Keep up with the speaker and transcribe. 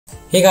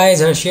Hey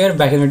guys, Harsh here,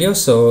 back in the video.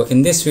 So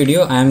in this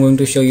video I am going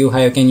to show you how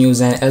you can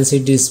use an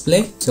LCD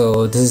display.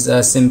 So this is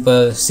a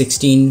simple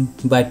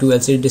 16:2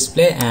 LCD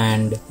display,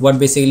 and what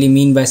basically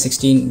mean by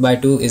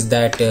 16:2 is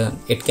that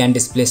it can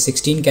display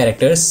 16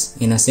 characters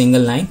in a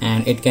single line,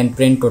 and it can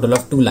print total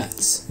of 2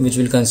 lines which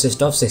will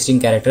consist of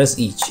 16 characters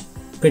each.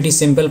 Pretty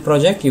simple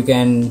project, you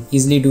can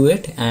easily do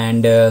it,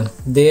 and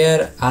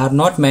there are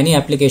not many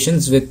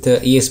applications with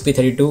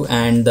ESP32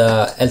 and the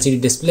LCD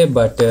display,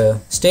 but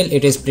still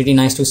it is pretty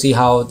nice to see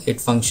how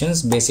it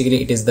functions.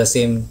 Basically it is the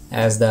same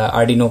as the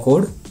Arduino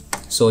code,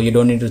 so you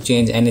don't need to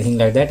change anything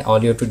like that.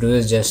 All you have to do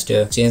is just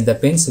change the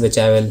pins, which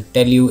I will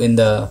tell you in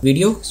the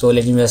video. So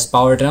let me just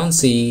power it on,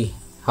 see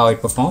how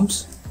it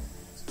performs.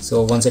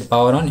 So once it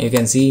power on, you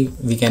can see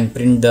we can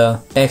print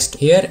the text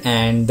here,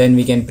 and then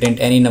we can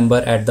print any number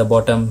at the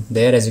bottom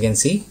there, as you can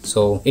see.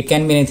 So it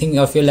can be anything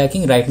of your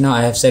liking. Right now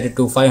I have set it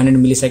to 500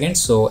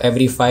 milliseconds, so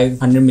every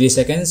 500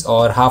 milliseconds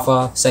or half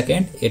a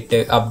second it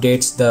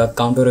updates the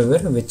counter over,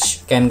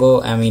 which can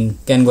go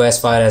as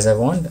far as I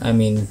want,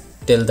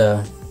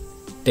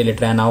 till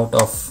it ran out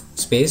of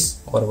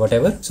space or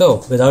whatever.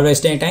 So without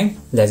wasting time,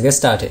 let's get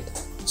started.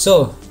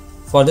 So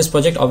for this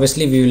project,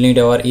 obviously we will need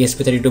our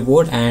ESP32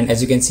 board, and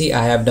as you can see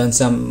I have done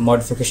some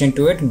modification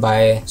to it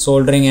by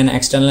soldering an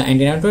external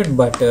antenna to it,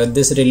 but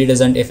this really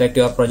doesn't affect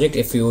your project.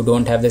 If you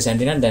don't have this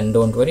antenna, then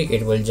don't worry,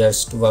 it will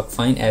just work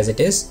fine as it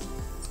is.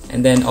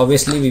 And then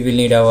obviously we will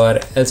need our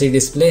LCD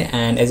display,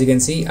 and as you can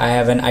see I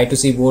have an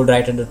I2C board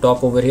right at the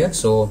top over here.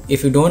 So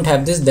if you don't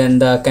have this, then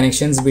the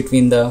connections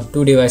between the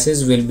two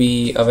devices will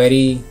be a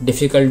very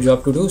difficult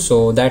job to do.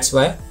 So that's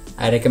why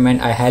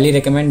I highly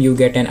recommend you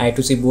get an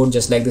I2C board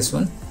just like this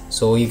one.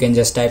 So you can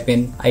just type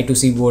in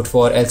I2C board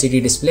for LCD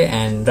display,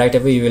 and right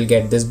away you will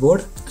get this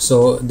board.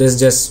 So this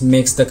just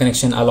makes the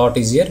connection a lot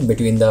easier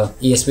between the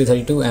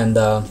ESP32 and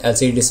the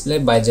LCD display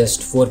by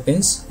just 4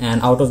 pins,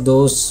 and out of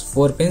those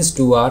 4 pins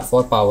 2 are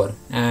for power.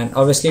 And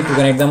obviously to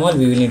connect them all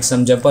we will need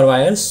some jumper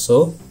wires,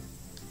 so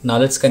now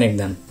let's connect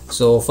them.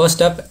 So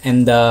first up,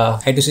 in the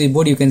I2C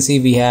board you can see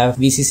we have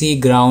VCC,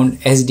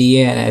 ground,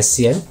 SDA and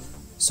SCL.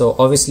 So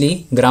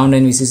obviously ground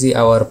and VCC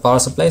our power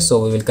supply,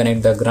 so we will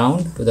connect the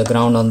ground to the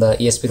ground on the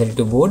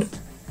ESP32 board,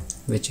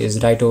 which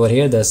is right over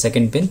here, the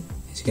second pin,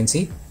 as you can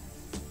see.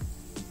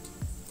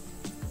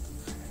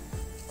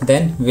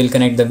 Then we will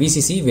connect the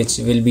VCC, which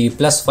will be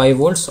plus 5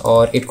 volts,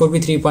 or it could be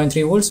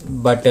 3.3 volts,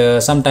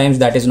 but sometimes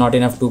that is not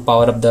enough to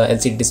power up the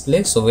LCD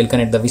display. So we'll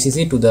connect the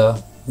VCC to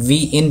the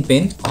V-in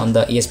pin on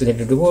the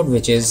ESP32 board,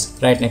 which is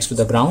right next to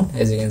the ground,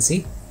 as you can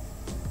see.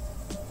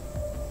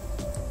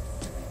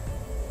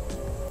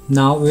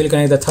 Now we will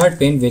connect the third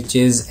pin, which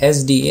is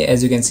SDA.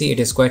 As you can see, it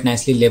is quite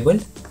nicely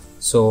labeled.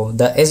 So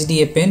the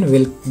SDA pin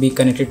will be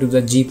connected to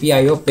the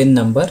GPIO pin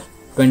number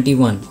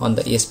 21 on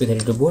the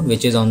ESP32 board,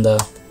 which is on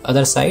the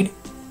other side.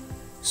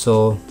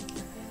 So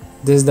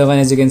this is the one,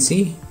 as you can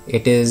see,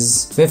 it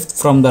is 5th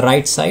from the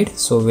right side,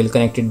 so we'll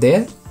connect it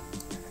there.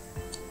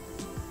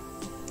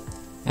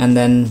 And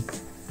then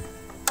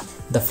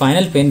the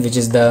final pin, which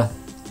is the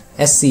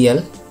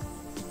SCL,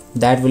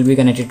 that will be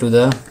connected to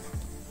the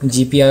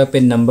GPIO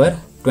pin number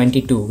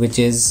 22, which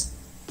is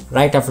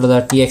right after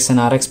the TX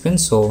and RX pin,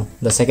 so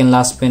the second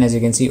last pin, as you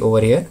can see over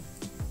here,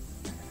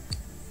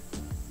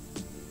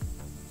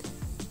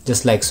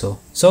 just like so.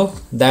 So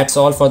that's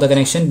all for the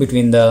connection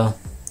between the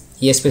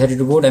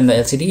ESP32 board and the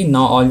LCD.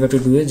 Now all you have to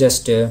do is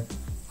just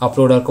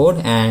upload our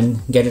code and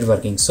get it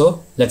working.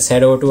 So let's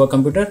head over to our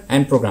computer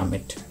and program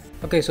it.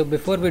 Okay, so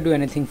before we do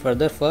anything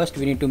further, first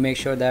we need to make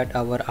sure that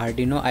our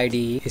Arduino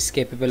IDE is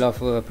capable of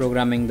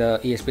programming the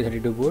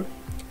ESP32 board.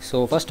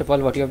 So first of all,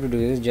 what you have to do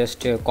is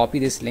just copy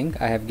this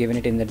link. I have given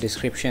it in the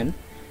description.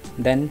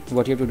 Then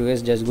what you have to do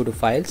is just go to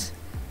files,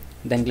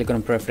 then click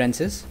on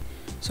preferences.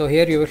 So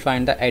here you will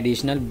find the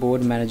additional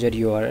board manager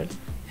URL,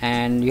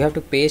 and you have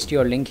to paste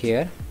your link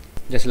here,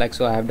 just like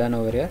so I have done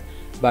over here.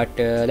 But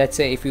let's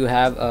say if you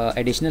have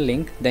additional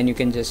link, then you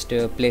can just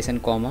place a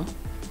comma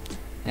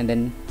and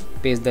then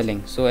paste the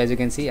link. So as you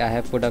can see, I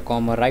have put a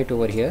comma right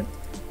over here.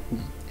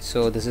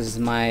 So this is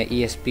my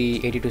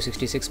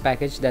ESP8266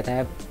 package that I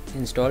have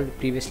installed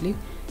previously,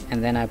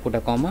 and then I put a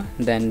comma,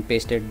 then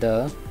pasted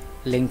the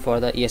link for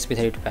the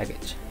ESP32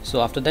 package.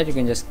 So after that you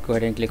can just go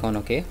ahead and click on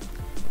OK.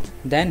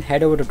 Then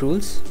head over to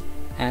tools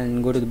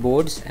and go to the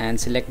boards and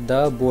select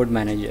the board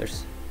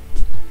managers.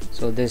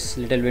 So this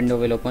little window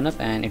will open up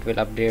and it will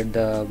update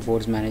the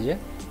boards manager.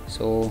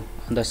 So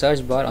on the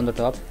search bar on the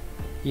top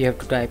you have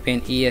to type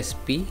in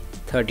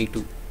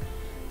ESP32.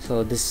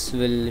 So this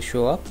will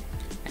show up,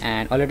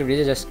 and all you have to do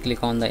is just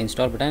click on the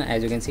install button.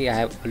 As you can see, I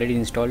have already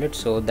installed it,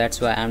 so that's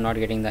why I'm not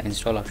getting the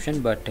install option,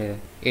 but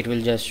it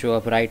will just show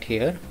up right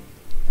here.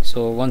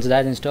 So once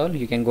that's installed,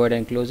 you can go ahead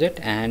and close it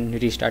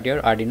and restart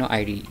your Arduino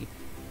IDE.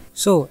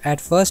 So at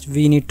first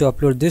we need to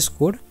upload this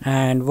code,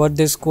 and what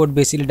this code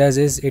basically does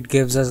is it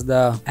gives us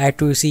the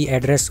i2C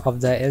address of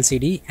the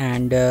LCD,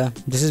 and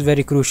this is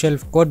very crucial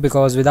code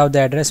because without the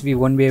address we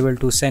won't be able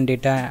to send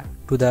data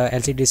to the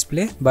LCD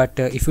display. But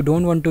if you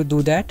don't want to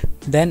do that,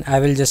 then I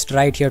will just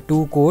write here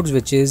two codes,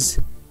 which is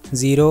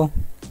 0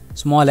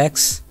 small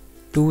x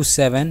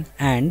 27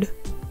 and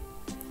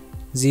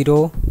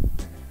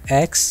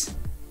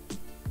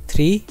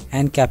 0x3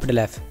 and capital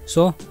F.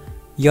 So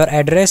your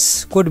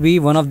address could be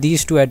one of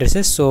these two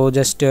addresses, so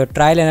just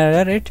trial and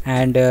error it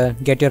and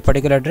get your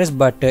particular address.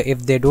 But if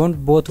they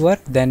don't both work,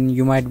 then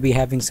you might be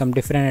having some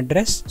different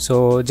address.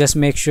 So just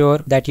make sure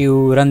that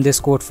you run this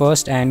code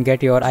first and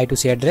get your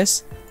I2C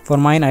address. For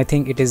mine, I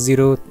think it is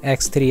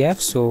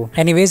 0x3f. So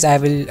anyways, I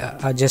will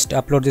just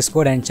upload this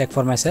code and check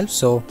for myself.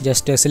 So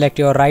just select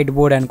your write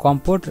board and COM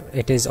port.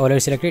 It is already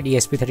selected,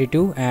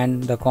 ESP32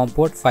 and the COM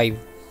port 5.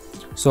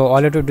 So all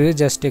you have to do is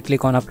just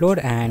click on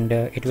upload, and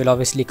it will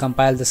obviously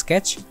compile the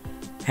sketch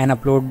and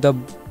upload the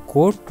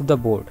code to the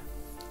board.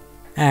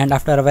 And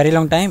after a very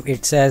long time,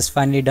 it says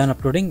finally done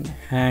uploading.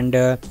 And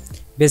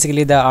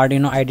basically the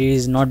Arduino IDE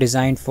is not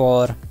designed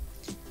for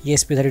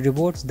ESP32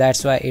 boards.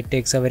 That's why it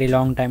takes a very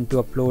long time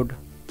to upload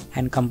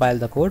and compile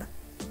the code.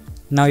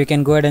 Now you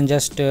can go ahead and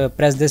just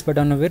press this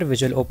button over here,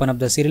 which will open up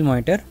the serial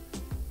monitor.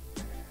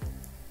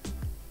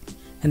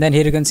 And then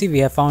here you can see we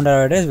have found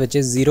our address, which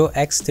is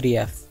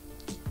 0x3f.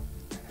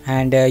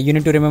 And you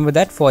need to remember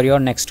that for your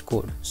next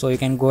code. So you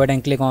can go ahead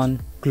and click on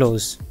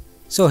close.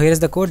 So here is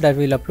the code that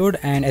we'll upload,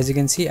 and as you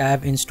can see I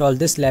have installed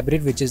this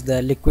library, which is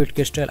the Liquid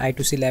Crystal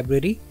I2C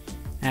library,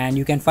 and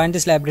you can find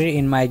this library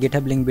in my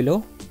GitHub link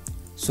below.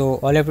 So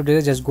all you have to do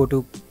is just go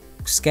to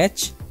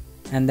sketch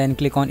and then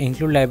click on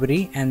include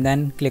library, and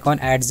then click on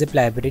add zip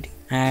library,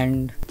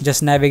 and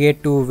just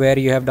navigate to where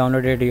you have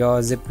downloaded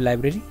your zip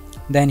library.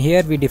 Then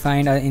here we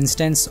define an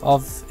instance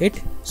of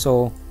it,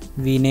 so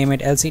we name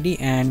it LCD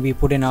and we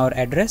put in our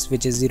address,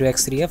 which is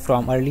 0x3f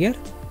from earlier,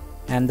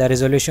 and the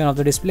resolution of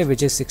the display,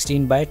 which is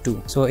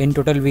 16:2. So in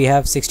total we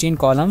have 16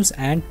 columns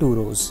and 2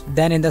 rows.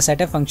 Then in the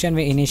setup function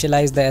we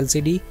initialize the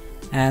LCD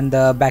and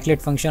the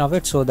backlit function of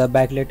it, so the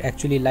backlit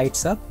actually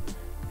lights up,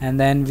 and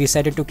then we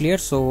set it to clear.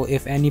 So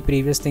if any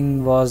previous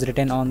thing was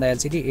written on the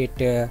LCD,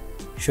 it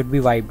should be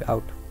wiped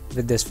out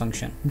with this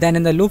function. Then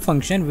in the loop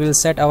function we will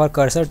set our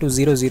cursor to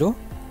 0 0,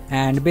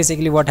 and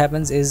basically what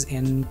happens is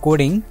in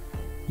coding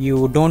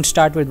you don't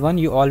start with 1,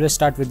 you always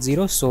start with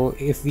 0. So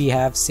if we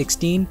have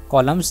 16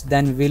 columns,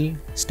 then we'll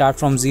start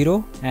from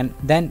 0 and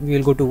then we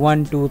will go to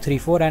 1 2 3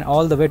 4 and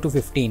all the way to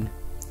 15.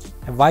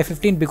 Why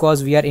 15?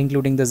 Because we are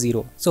including the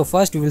 0. So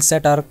first we will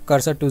set our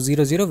cursor to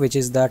 0 0, which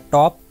is the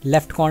top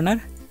left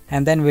corner,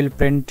 and then we'll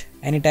print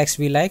any text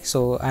we like.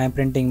 So I am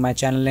printing my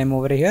channel name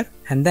over here,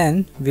 and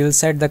then we will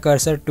set the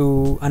cursor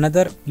to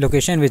another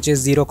location, which is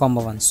 0,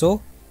 1.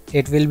 So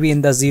it will be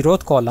in the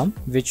 0th column,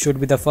 which should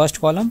be the first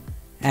column,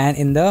 and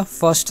in the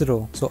first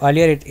row. So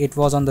earlier it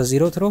was on the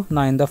 0th row,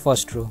 now in the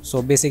first row.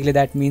 So basically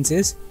that means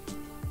is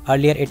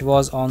earlier it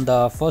was on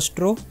the first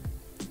row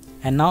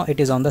and now it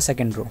is on the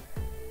second row,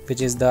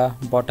 which is the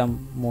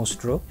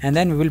bottommost row. And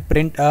then we will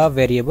print a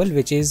variable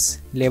which is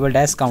labeled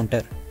as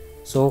counter.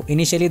 So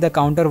initially the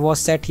counter was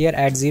set here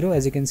at 0,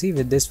 as you can see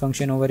with this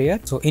function over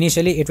here. So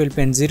initially it will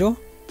print 0,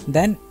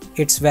 then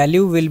its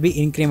value will be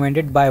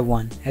incremented by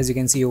 1, as you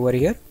can see over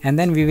here, and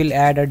then we will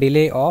add a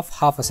delay of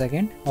half a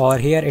second, or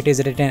here it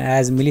is written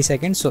as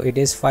milliseconds, so it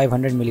is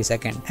 500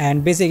 milliseconds.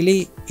 And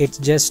basically it's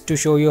just to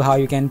show you how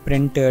you can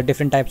print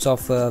different types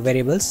of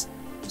variables.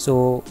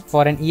 So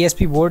for an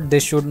ESP board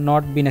this should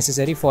not be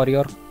necessary for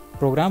your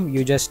program.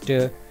 You just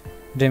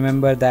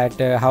remember that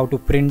how to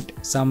print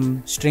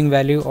some string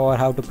value or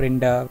how to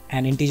print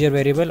an integer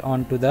variable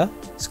onto the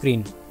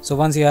screen. So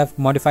once you have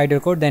modified your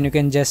code, then you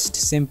can just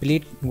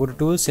simply go to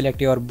tools, select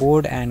your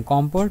board and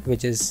COM port,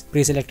 which is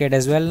pre-selected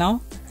as well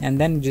now, and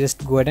then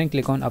just go ahead and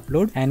click on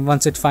upload. And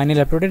once it's finally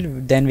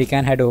uploaded, then we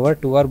can head over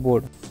to our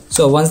board.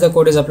 So once the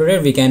code is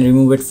uploaded, we can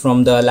remove it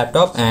from the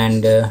laptop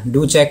and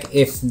do check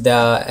if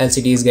the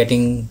LCD is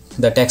getting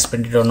the text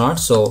printed or not.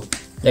 So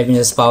let me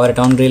just power it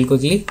on real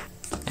quickly,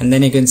 and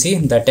then you can see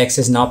the text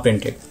is now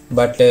printed.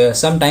 But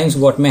sometimes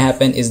what may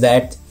happen is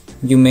that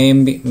you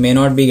may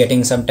not be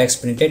getting some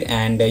text printed,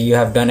 and you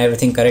have done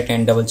everything correct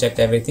and double checked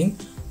everything.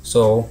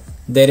 So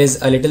there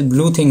is a little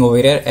blue thing over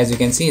here, as you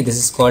can see. This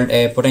is called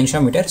a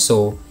potentiometer.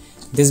 So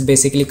this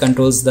basically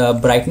controls the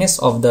brightness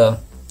of the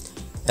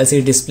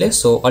LCD display.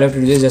 So all you have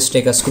to do is just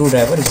take a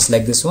screwdriver just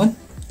like this one,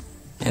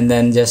 and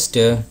then just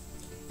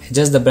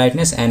adjust the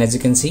brightness, and as you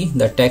can see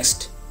the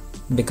text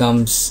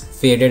becomes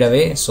faded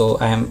away. So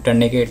I am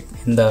turning it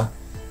in the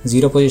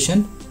 0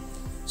 position.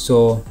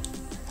 So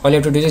all you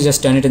have to do is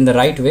just turn it in the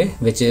right way,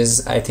 which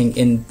is I think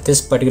in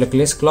this particular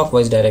case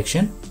clockwise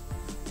direction.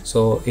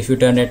 So if you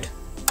turn it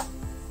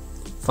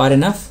far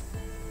enough,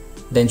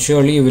 then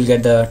surely you will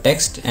get the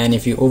text, and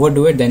if you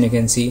overdo it, then you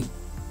can see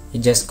it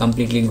just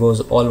completely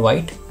goes all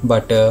white,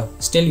 but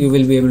still you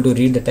will be able to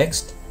read the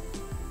text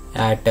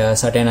at a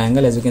certain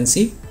angle, as you can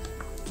see.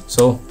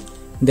 So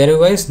there you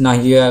guys, now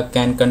you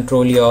can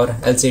control your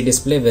LCD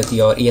display with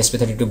your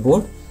ESP32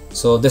 board.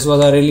 So this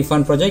was a really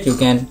fun project. You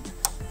can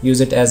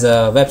use it as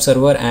a web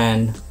server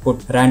and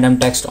put random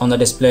text on the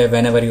display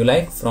whenever you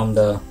like from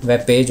the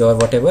web page or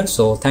whatever.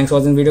 So thanks for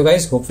watching the video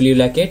guys, hopefully you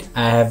like it.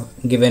 I have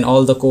given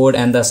all the code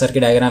and the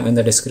circuit diagram in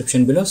the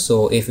description below,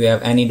 so if you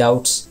have any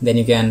doubts then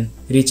you can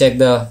recheck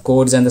the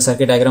codes and the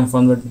circuit diagram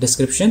from the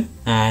description,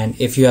 and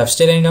if you have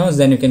still any doubts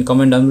then you can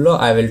comment down below.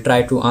 I will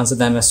try to answer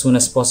them as soon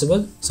as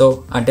possible.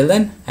 So until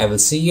then, I will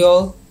see you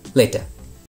all later.